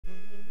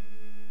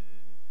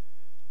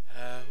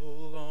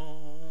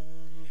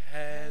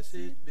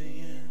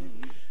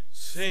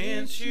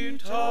since you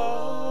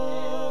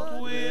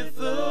talked with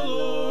the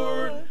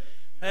Lord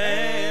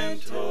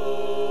and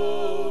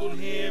told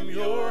him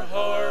your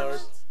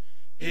heart's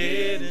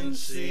hidden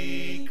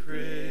secrets?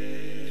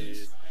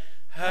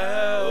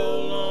 How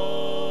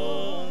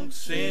long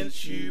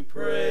since you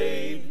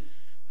prayed?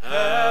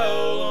 How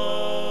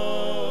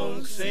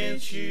long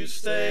since you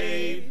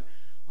stayed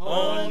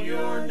on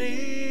your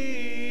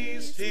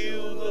knees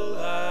till the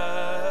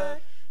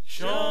light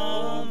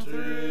shone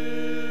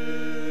through?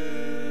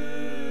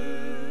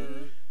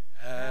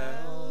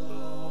 How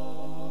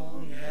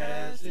long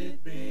has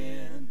it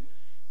been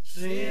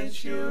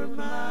since your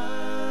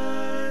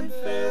mind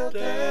felt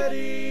at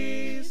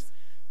ease?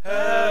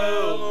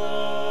 How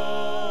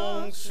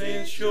long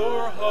since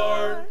your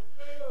heart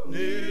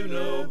knew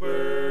no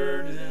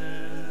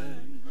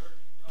burden?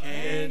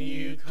 Can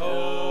you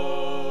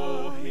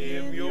call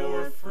him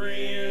your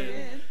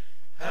friend?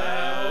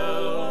 How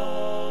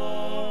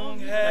long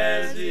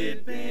has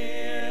it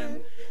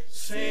been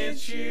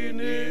since you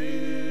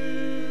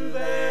knew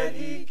that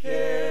he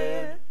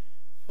cared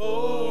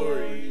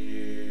for you?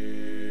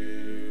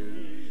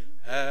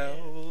 How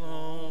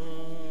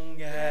long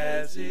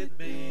has it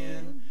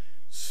been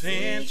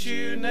since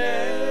you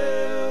never